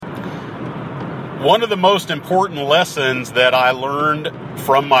One of the most important lessons that I learned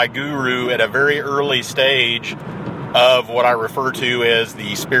from my guru at a very early stage of what I refer to as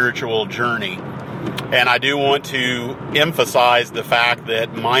the spiritual journey. And I do want to emphasize the fact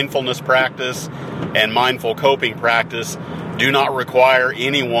that mindfulness practice and mindful coping practice do not require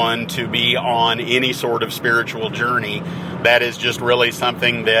anyone to be on any sort of spiritual journey. That is just really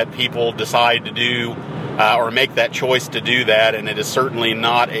something that people decide to do or make that choice to do that, and it is certainly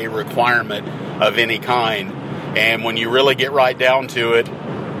not a requirement of any kind. And when you really get right down to it,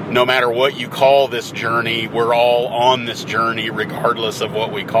 no matter what you call this journey, we're all on this journey regardless of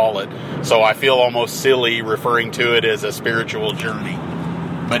what we call it. So I feel almost silly referring to it as a spiritual journey.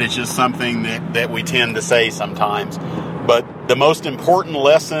 But it's just something that we tend to say sometimes. But the most important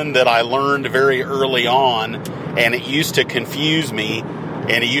lesson that I learned very early on, and it used to confuse me,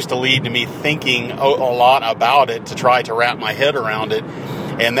 and it used to lead to me thinking a lot about it to try to wrap my head around it,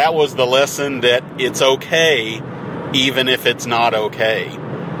 and that was the lesson that it's okay even if it's not okay.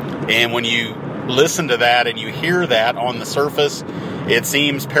 And when you listen to that and you hear that on the surface, it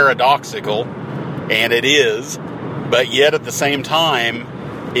seems paradoxical, and it is, but yet at the same time,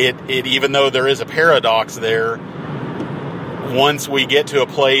 it even though there is a paradox there, once we get to a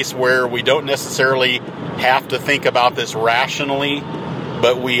place where we don't necessarily have to think about this rationally,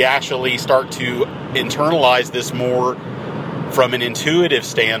 but we actually start to internalize this more from an intuitive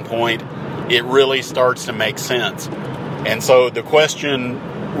standpoint, it really starts to make sense. And so the question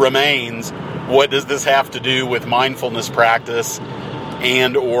remains, what does this have to do with mindfulness practice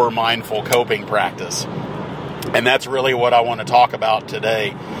and or mindful coping practice? And that's really what I want to talk about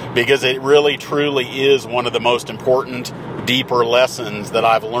today, because it really truly is one of the most important, deeper lessons that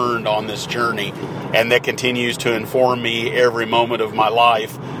I've learned on this journey, and that continues to inform me every moment of my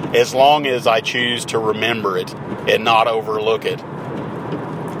life, as long as I choose to remember it and not overlook it.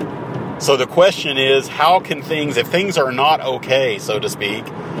 So the question is, how can things, if things are not okay, so to speak,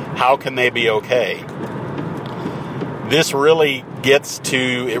 how can they be okay? This really cuts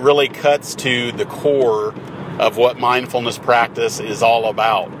to the core of what mindfulness practice is all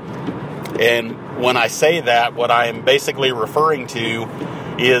about. And when I say that, what I am basically referring to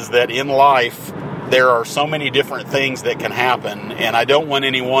is that in life, there are so many different things that can happen, and I don't want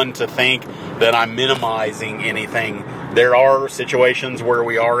anyone to think that I'm minimizing anything. There are situations where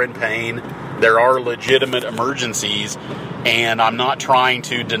we are in pain. There are legitimate emergencies, and I'm not trying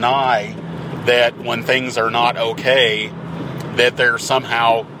to deny that when things are not okay, that they're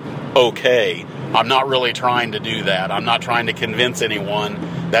somehow okay. I'm not really trying to do that. I'm not trying to convince anyone.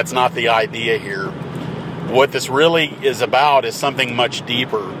 That's not the idea here. What this really is about is something much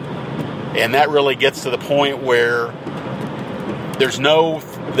deeper. And that really gets to the point where there's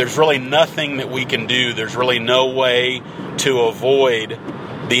really nothing that we can do. There's really no way to avoid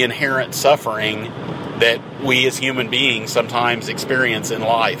the inherent suffering that we as human beings sometimes experience in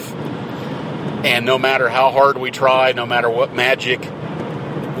life. And no matter how hard we try, no matter what magic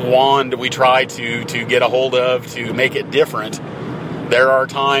wand we try to get a hold of to make it different, there are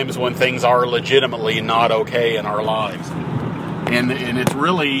times when things are legitimately not okay in our lives. And it's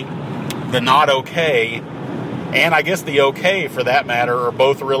really the not okay, and I guess the okay for that matter,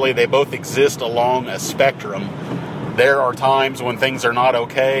 they both exist along a spectrum. There are times when things are not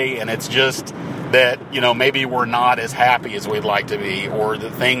okay, and it's just that, maybe we're not as happy as we'd like to be, or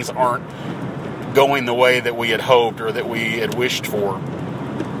that things aren't going the way that we had hoped or that we had wished for.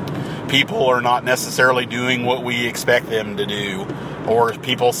 People are not necessarily doing what we expect them to do, or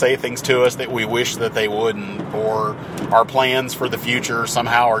people say things to us that we wish that they wouldn't, or our plans for the future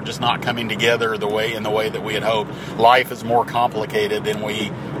somehow are just not coming together in the way that we had hoped. Life is more complicated than we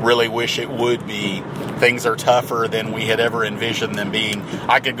really wish it would be. Things are tougher than we had ever envisioned them being.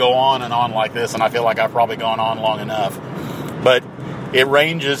 I could go on and on like this, and I feel like I've probably gone on long enough. But it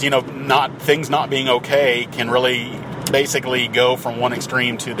ranges, things not being okay can really basically go from one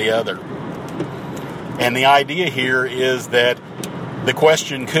extreme to the other. And the idea here is that the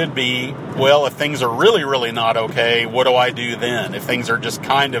question could be, well, if things are really, really not okay, what do I do then? If things are just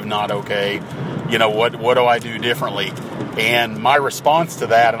kind of not okay, what do I do differently? And my response to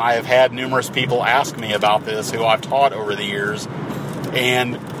that, and I have had numerous people ask me about this who I've taught over the years,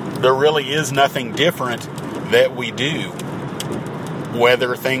 and there really is nothing different that we do.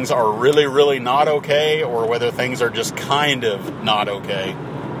 Whether things are really, really not okay, or whether things are just kind of not okay.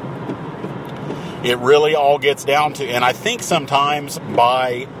 It really all gets down to, and I think sometimes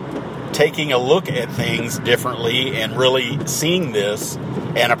by taking a look at things differently and really seeing this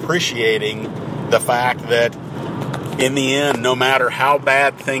and appreciating the fact that in the end, no matter how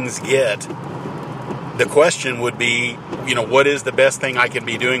bad things get, the question would be, what is the best thing I can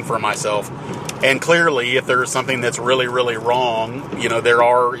be doing for myself? And clearly, if there's something that's really, really wrong, there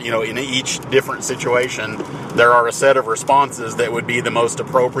are, in each different situation, there are a set of responses that would be the most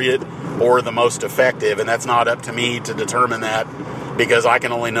appropriate or the most effective. And that's not up to me to determine that, because I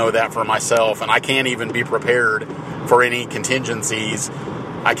can only know that for myself. And I can't even be prepared for any contingencies.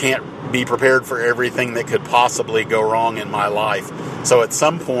 I can't be prepared for everything that could possibly go wrong in my life. So at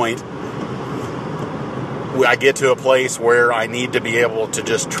some point, I get to a place where I need to be able to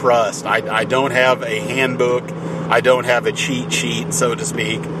just trust. I don't have a handbook. I don't have a cheat sheet, so to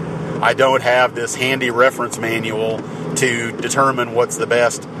speak. I don't have this handy reference manual to determine what's the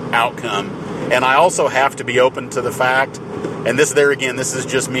best outcome. And I also have to be open to the fact, and this is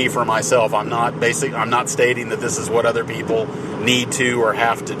just me for myself. I'm not stating that this is what other people need to or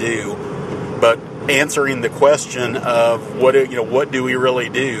have to do, but answering the question of what do we really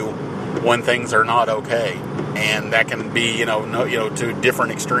do when things are not okay, and that can be to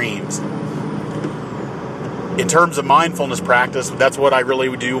different extremes. In terms of mindfulness practice, that's what I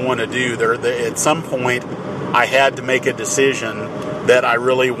really do want to do. At some point, I had to make a decision that I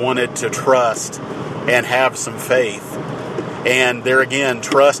really wanted to trust and have some faith. And there again,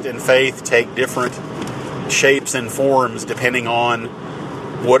 trust and faith take different shapes and forms depending on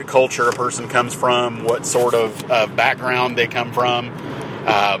what culture a person comes from, what sort of background they come from,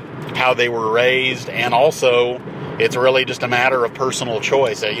 how they were raised, and also it's really just a matter of personal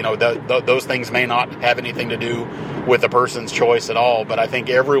choice. Those things may not have anything to do with a person's choice at all, but I think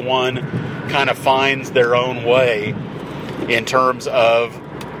everyone kind of finds their own way in terms of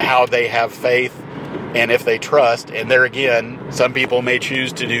how they have faith and if they trust. And there again, some people may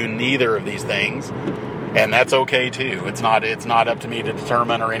choose to do neither of these things, and that's okay too. It's not up to me to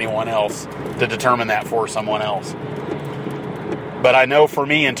determine, or anyone else to determine that for someone else. But I know for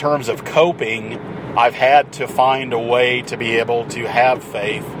me, in terms of coping, I've had to find a way to be able to have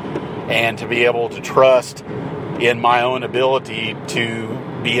faith and to be able to trust in my own ability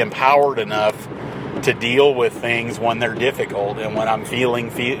to be empowered enough to deal with things when they're difficult, and when I'm feeling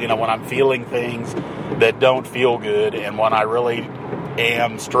things that don't feel good, and when I really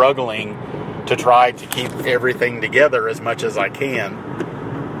am struggling to try to keep everything together as much as I can.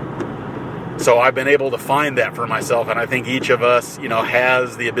 So I've been able to find that for myself, and I think each of us,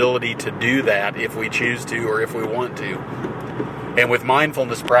 has the ability to do that if we choose to or if we want to. And with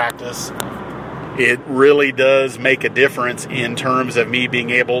mindfulness practice, it really does make a difference in terms of me being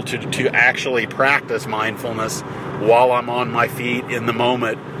able to actually practice mindfulness while I'm on my feet in the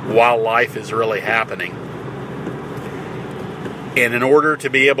moment, while life is really happening. And in order to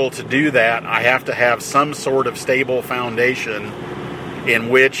be able to do that, I have to have some sort of stable foundation in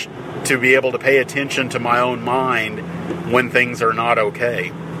which to be able to pay attention to my own mind when things are not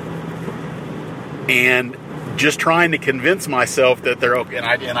okay. And just trying to convince myself that they're okay.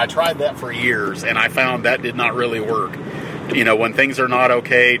 And I tried that for years, and I found that did not really work. When things are not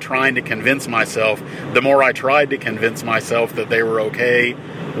okay, trying to convince myself, the more I tried to convince myself that they were okay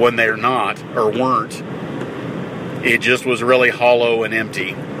when they're not or weren't, it just was really hollow and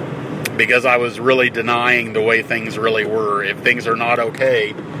empty, because I was really denying the way things really were. If things are not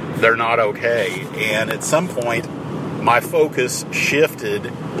okay, they're not okay. And at some point, my focus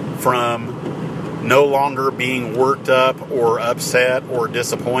shifted from no longer being worked up or upset or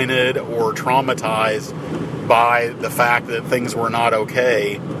disappointed or traumatized by the fact that things were not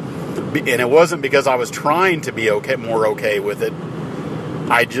okay. And it wasn't because I was trying to be more okay with it.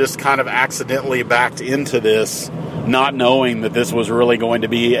 I just kind of accidentally backed into this, not knowing that this was really going to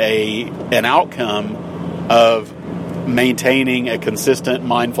be an outcome of maintaining a consistent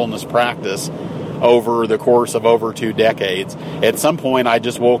mindfulness practice over the course of over 2 decades. At some point, I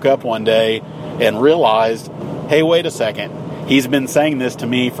just woke up one day and realized, hey, wait a second. He's been saying this to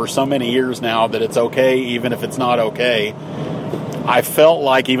me for so many years now that it's okay even if it's not okay. I felt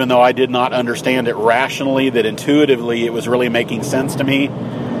like, even though I did not understand it rationally, that intuitively it was really making sense to me.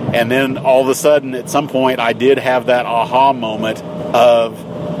 And then all of a sudden, at some point, I did have that aha moment of,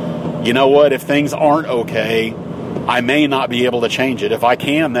 you know what, if things aren't okay, I may not be able to change it. If I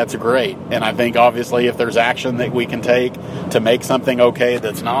can, that's great. And I think, obviously, if there's action that we can take to make something okay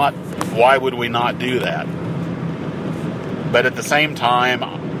that's not, why would we not do that? But at the same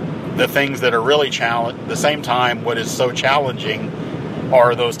time, the things that are really what is so challenging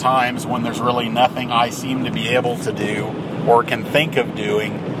are those times when there's really nothing I seem to be able to do or can think of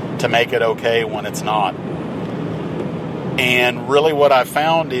doing to make it okay when it's not. And really what I've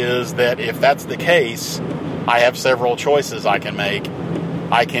found is that if that's the case, I have several choices I can make.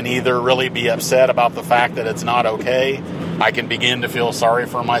 I can either really be upset about the fact that it's not okay. I can begin to feel sorry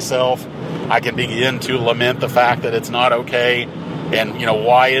for myself. I can begin to lament the fact that it's not okay. And,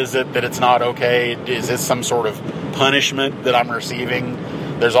 why is it that it's not okay? Is this some sort of punishment that I'm receiving?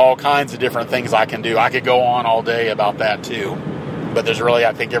 There's all kinds of different things I can do. I could go on all day about that too. But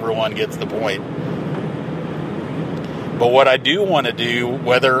I think everyone gets the point. But what I do want to do,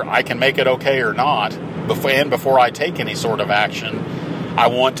 whether I can make it okay or not, before I take any sort of action, I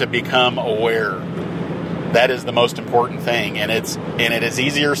want to become aware. That is the most important thing. And it is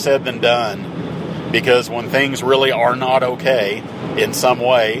easier said than done, because when things really are not okay in some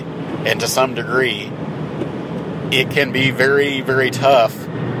way and to some degree, it can be very, very tough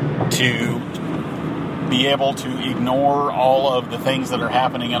to be able to ignore all of the things that are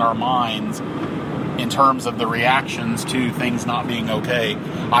happening in our minds in terms of the reactions to things not being okay.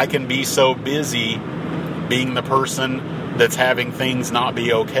 I can be so busy being the person that's having things not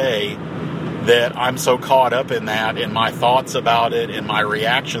be okay that I'm so caught up in that, in my thoughts about it, and my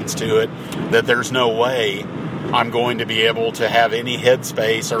reactions to it, that there's no way I'm going to be able to have any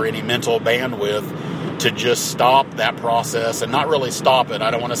headspace or any mental bandwidth to just stop that process, and not really stop it. I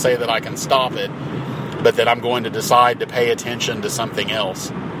don't want to say that I can stop it, but that I'm going to decide to pay attention to something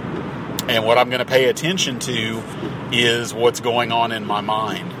else. And what I'm going to pay attention to is what's going on in my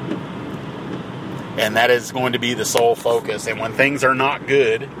mind. And that is going to be the sole focus. And when things are not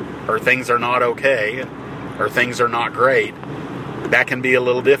good, or things are not okay, or things are not great, that can be a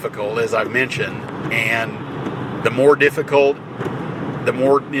little difficult, as I've mentioned. And the more difficult, the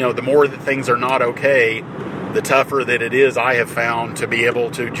more that things are not okay, the tougher that it is, I have found, to be able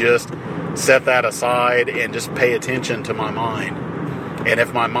to just set that aside and just pay attention to my mind. And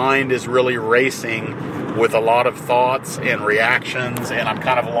if my mind is really racing with a lot of thoughts and reactions, and I'm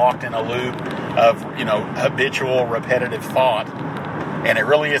kind of locked in a loop of, habitual, repetitive thought, and it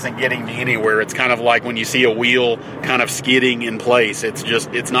really isn't getting me anywhere. It's kind of like when you see a wheel kind of skidding in place.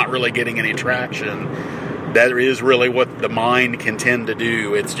 It's not really getting any traction. That is really what the mind can tend to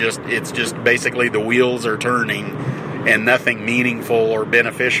do. It's just basically the wheels are turning, and nothing meaningful or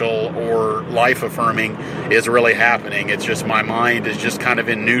beneficial or life-affirming is really happening. It's just my mind is just kind of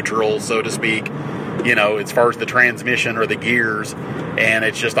in neutral, so to speak, as far as the transmission or the gears, and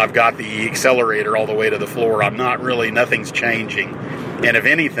it's just I've got the accelerator all the way to the floor. Nothing's changing. And if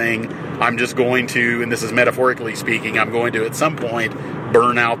anything, I'm just going to, and this is metaphorically speaking, I'm going to at some point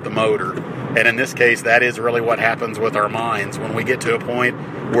burn out the motor. And in this case, that is really what happens with our minds. When we get to a point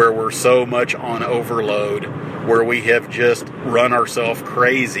where we're so much on overload, where we have just run ourselves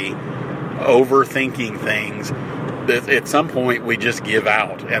crazy, overthinking things, at some point we just give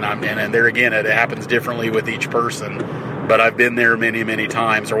out. And there again, it happens differently with each person. But I've been there many, many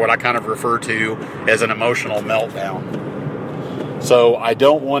times, or what I kind of refer to as an emotional meltdown. So I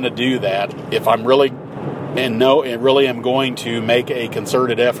don't want to do that. If I'm really am going to make a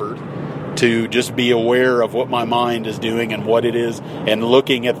concerted effort to just be aware of what my mind is doing and what it is, and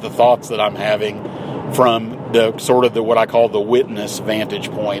looking at the thoughts that I'm having from the sort of what I call the witness vantage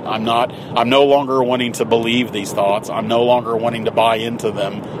point. I'm no longer wanting to believe these thoughts. I'm no longer wanting to buy into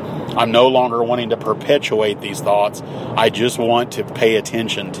them. I'm no longer wanting to perpetuate these thoughts. I just want to pay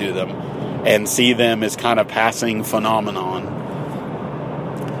attention to them and see them as kind of passing phenomenon.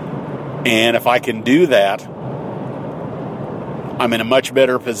 And if I can do that, I'm in a much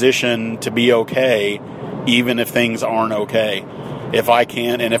better position to be okay, even if things aren't okay. If I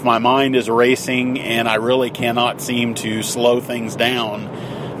can, and if my mind is racing and I really cannot seem to slow things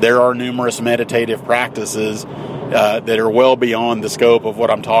down, there are numerous meditative practices that are well beyond the scope of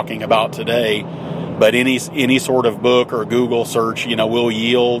what I'm talking about today. But any sort of book or Google search, will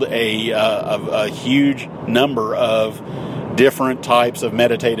yield a huge number of different types of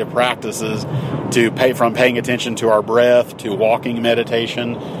meditative practices from paying attention to our breath to walking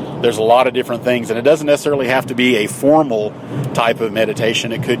meditation. There's a lot of different things, and it doesn't necessarily have to be a formal type of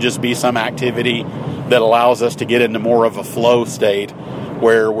meditation. It could just be some activity that allows us to get into more of a flow state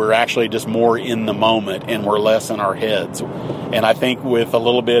where we're actually just more in the moment and we're less in our heads. And I think with a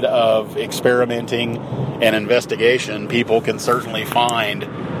little bit of experimenting and investigation, people can certainly find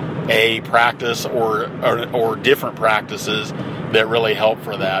a practice or different practices that really help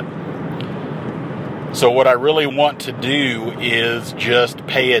for that. So what I really want to do is just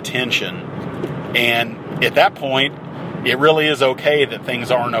pay attention. And at that point, it really is okay that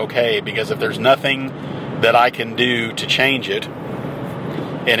things aren't okay, because if there's nothing that I can do to change it,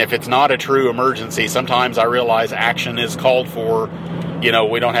 and if it's not a true emergency, sometimes I realize action is called for.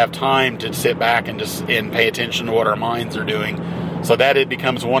 We don't have time to sit back and pay attention to what our minds are doing. So that it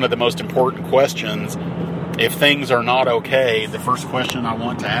becomes one of the most important questions. If things are not okay, the first question I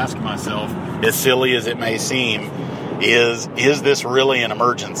want to ask myself, as silly as it may seem, is this really an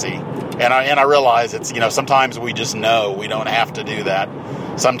emergency? And I realize it's, sometimes we just know we don't have to do that.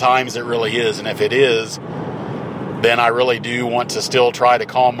 Sometimes it really is. And if it is, then I really do want to still try to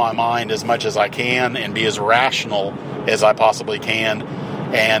calm my mind as much as I can and be as rational as I possibly can.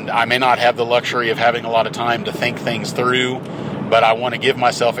 And I may not have the luxury of having a lot of time to think things through, but I want to give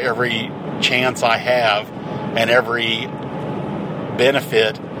myself every chance I have and every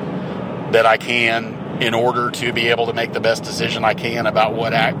benefit that I can in order to be able to make the best decision I can about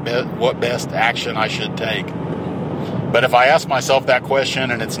what best action I should take. But if I ask myself that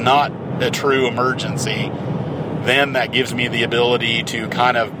question and it's not a true emergency, then that gives me the ability to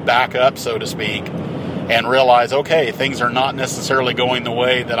kind of back up, so to speak, and realize, okay, things are not necessarily going the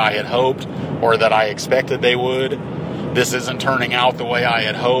way that I had hoped or that I expected they would. This isn't turning out the way I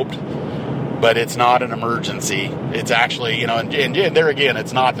had hoped, but it's not an emergency. It's actually, and there again,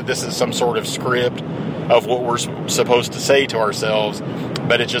 it's not that this is some sort of script of what we're supposed to say to ourselves,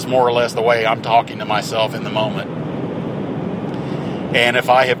 but it's just more or less the way I'm talking to myself in the moment. And if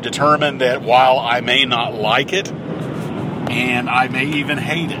I have determined that while I may not like it, and I may even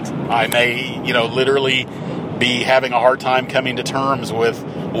hate it, I may, literally be having a hard time coming to terms with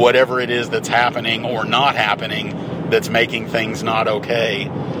whatever it is that's happening or not happening that's making things not okay,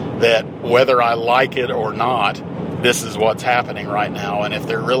 that whether I like it or not, this is what's happening right now. And if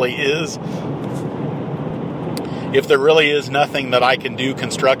there really is nothing that I can do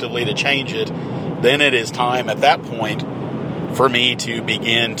constructively to change it, then it is time at that point for me to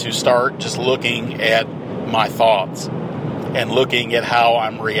begin to start just looking at my thoughts and looking at how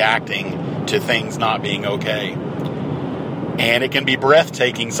I'm reacting to things not being okay. And it can be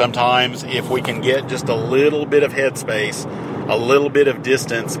breathtaking sometimes if we can get just a little bit of headspace, a little bit of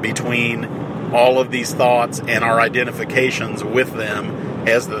distance between all of these thoughts and our identifications with them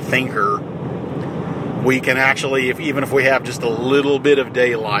as the thinker. We can actually, even if we have just a little bit of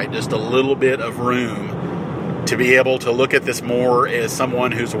daylight, just a little bit of room, to be able to look at this more as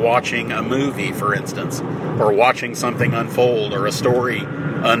someone who's watching a movie, for instance, or watching something unfold, or a story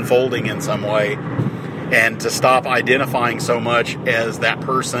unfolding in some way, and to stop identifying so much as that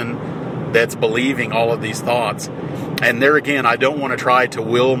person that's believing all of these thoughts. And there again, I don't want to try to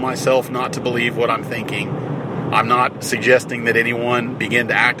will myself not to believe what I'm thinking. I'm not suggesting that anyone begin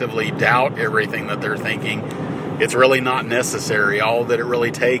to actively doubt everything that they're thinking. It's really not necessary. All that it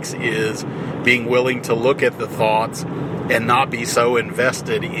really takes is being willing to look at the thoughts and not be so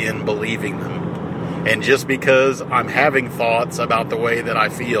invested in believing them. And just because I'm having thoughts about the way that I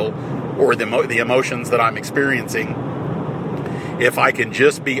feel or the emotions that I'm experiencing, if I can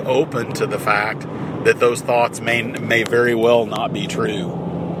just be open to the fact that those thoughts may very well not be true.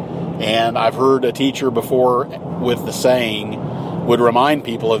 And I've heard a teacher before with the saying, would remind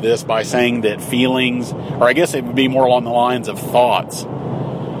people of this by saying that feelings, or I guess it would be more along the lines of thoughts.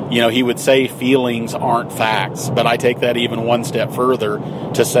 He would say feelings aren't facts, but I take that even one step further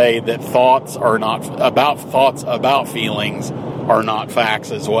to say that thoughts about feelings are not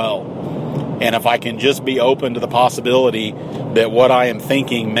facts as well. And if I can just be open to the possibility that what I am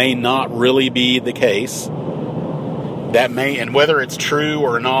thinking may not really be the case, and whether it's true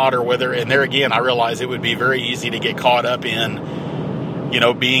or not, and there again, I realize it would be very easy to get caught up in,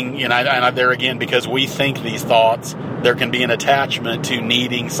 there again, because we think these thoughts, there can be an attachment to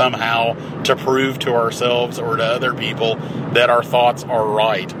needing somehow to prove to ourselves or to other people that our thoughts are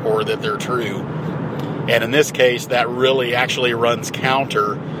right or that they're true. And in this case, that really actually runs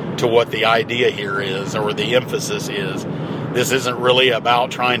counter to what the idea here is, or the emphasis is. This isn't really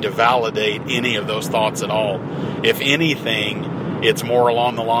about trying to validate any of those thoughts at all. If anything, it's more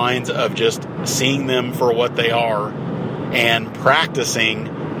along the lines of just seeing them for what they are and practicing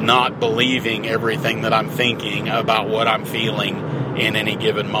not believing everything that I'm thinking about what I'm feeling in any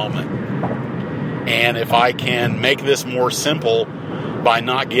given moment. And if I can make this more simple by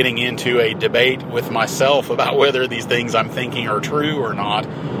not getting into a debate with myself about whether these things I'm thinking are true or not,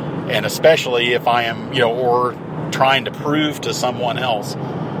 and especially if I am, or trying to prove to someone else,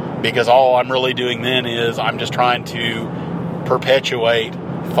 because all I'm really doing then is I'm just trying to perpetuate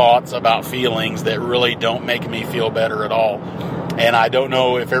thoughts about feelings that really don't make me feel better at all. And I don't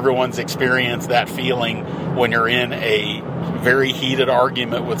know if everyone's experienced that feeling when you're in a very heated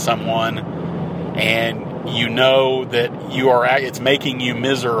argument with someone and you know that it's making you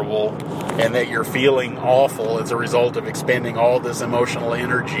miserable and that you're feeling awful as a result of expending all this emotional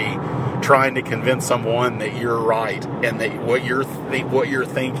energy trying to convince someone that you're right and that what you're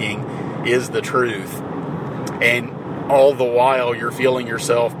thinking is the truth. And all the while you're feeling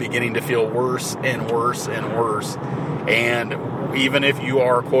yourself beginning to feel worse and worse and worse. And even if you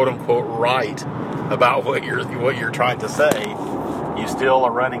are quote unquote right about what you're trying to say, you still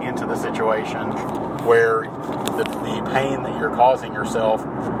are running into the situation where the pain that you're causing yourself,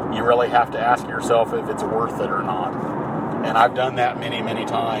 you really have to ask yourself if it's worth it or not. And I've done that many, many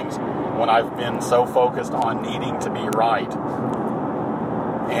times when I've been so focused on needing to be right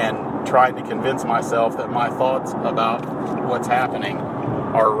and trying to convince myself that my thoughts about what's happening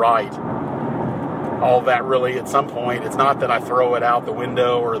are right. All that really, at some point, it's not that I throw it out the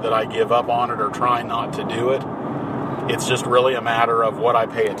window or that I give up on it or try not to do it. It's just really a matter of what I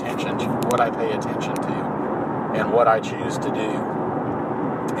pay attention to, and what I choose to do.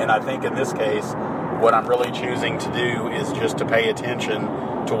 And I think in this case, what I'm really choosing to do is just to pay attention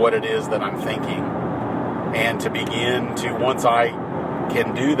to what it is that I'm thinking. And to begin to, once I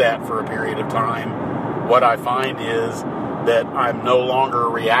can do that for a period of time, what I find is that I'm no longer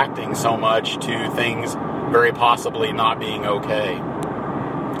reacting so much to things very possibly not being okay.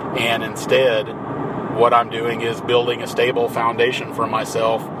 And instead, what I'm doing is building a stable foundation for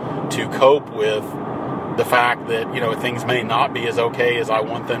myself to cope with the fact that, things may not be as okay as I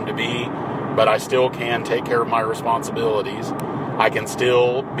want them to be, but I still can take care of my responsibilities. I can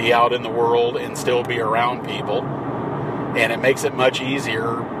still be out in the world and still be around people. And it makes it much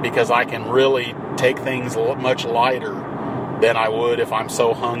easier because I can really take things much lighter than I would if I'm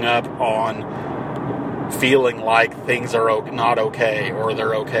so hung up on feeling like things are not okay, or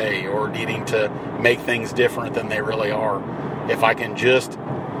they're okay, or needing to make things different than they really are. If I can just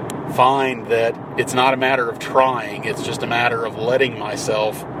find that it's not a matter of trying, it's just a matter of letting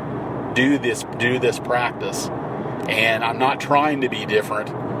myself do this practice. And I'm not trying to be different.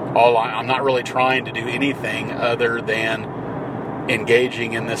 I'm not really trying to do anything other than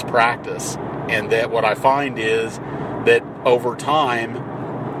engaging in this practice. And that what I find is that over time,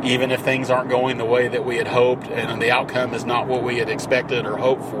 even if things aren't going the way that we had hoped and the outcome is not what we had expected or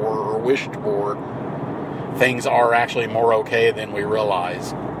hoped for or wished for, things are actually more okay than we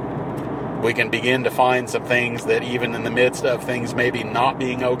realize. We can begin to find some things that even in the midst of things maybe not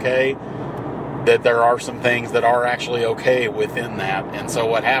being okay, that there are some things that are actually okay within that. And so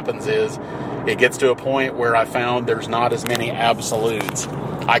what happens is it gets to a point where I found there's not as many absolutes.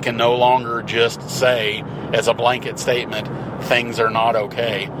 I can no longer just say as a blanket statement, things are not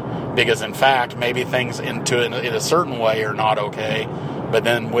okay. Because in fact, maybe things in a certain way are not okay. But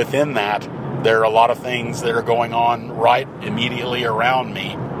then within that, there are a lot of things that are going on right immediately around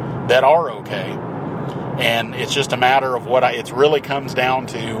me that are okay. And it's just a matter of it really comes down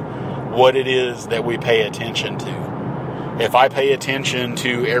to what it is that we pay attention to. If I pay attention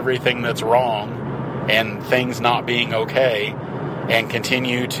to everything that's wrong and things not being okay and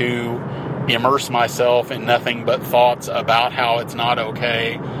continue to immerse myself in nothing but thoughts about how it's not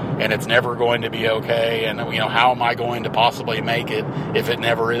okay and it's never going to be okay and how am I going to possibly make it if it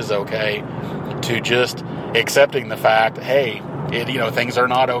never is okay, to just accepting the fact, hey, things are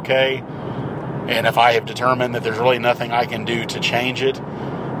not okay, and if I have determined that there's really nothing I can do to change it,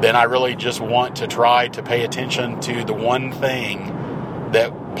 then I really just want to try to pay attention to the one thing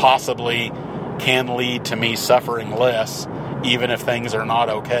that possibly can lead to me suffering less, even if things are not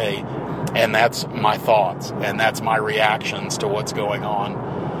okay. And that's my thoughts, and that's my reactions to what's going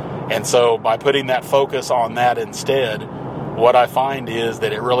on. And so by putting that focus on that instead, what I find is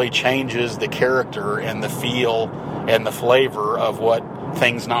that it really changes the character and the feel and the flavor of what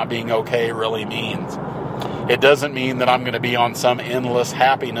things not being okay really means. It doesn't mean that I'm going to be on some endless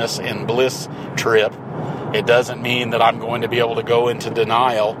happiness and bliss trip. It doesn't mean that I'm going to be able to go into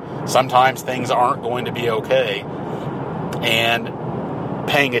denial. Sometimes things aren't going to be okay. And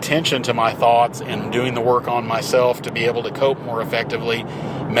paying attention to my thoughts and doing the work on myself to be able to cope more effectively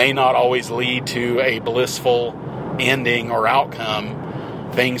may not always lead to a blissful ending or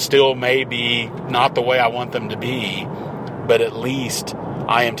outcome. Things still may be not the way I want them to be, but at least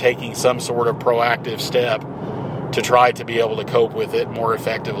I am taking some sort of proactive step to try to be able to cope with it more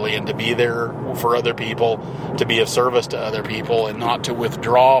effectively and to be there for other people, to be of service to other people, and not to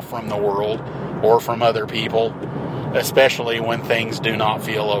withdraw from the world or from other people, especially when things do not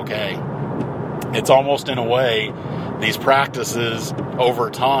feel okay. It's almost in a way, these practices over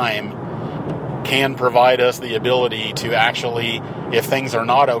time can provide us the ability to actually, if things are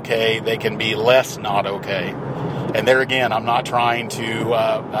not okay, they can be less not okay. And there again, I'm not trying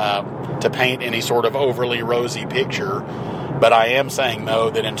to paint any sort of overly rosy picture, but I am saying, though,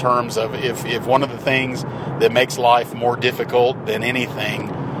 that in terms of if one of the things that makes life more difficult than anything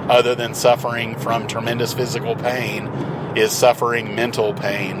other than suffering from tremendous physical pain is suffering mental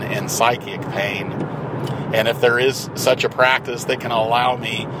pain and psychic pain. And if there is such a practice that can allow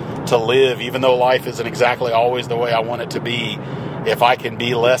me to live, even though life isn't exactly always the way I want it to be, if I can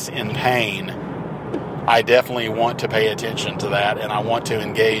be less in pain, I definitely want to pay attention to that, and I want to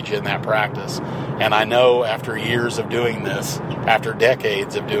engage in that practice. And I know after years of doing this, after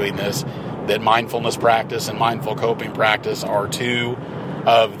decades of doing this, that mindfulness practice and mindful coping practice are two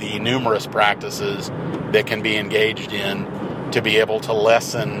of the numerous practices that can be engaged in to be able to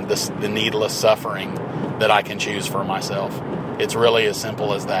lessen the needless suffering that I can choose for myself. It's really as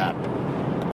simple as that.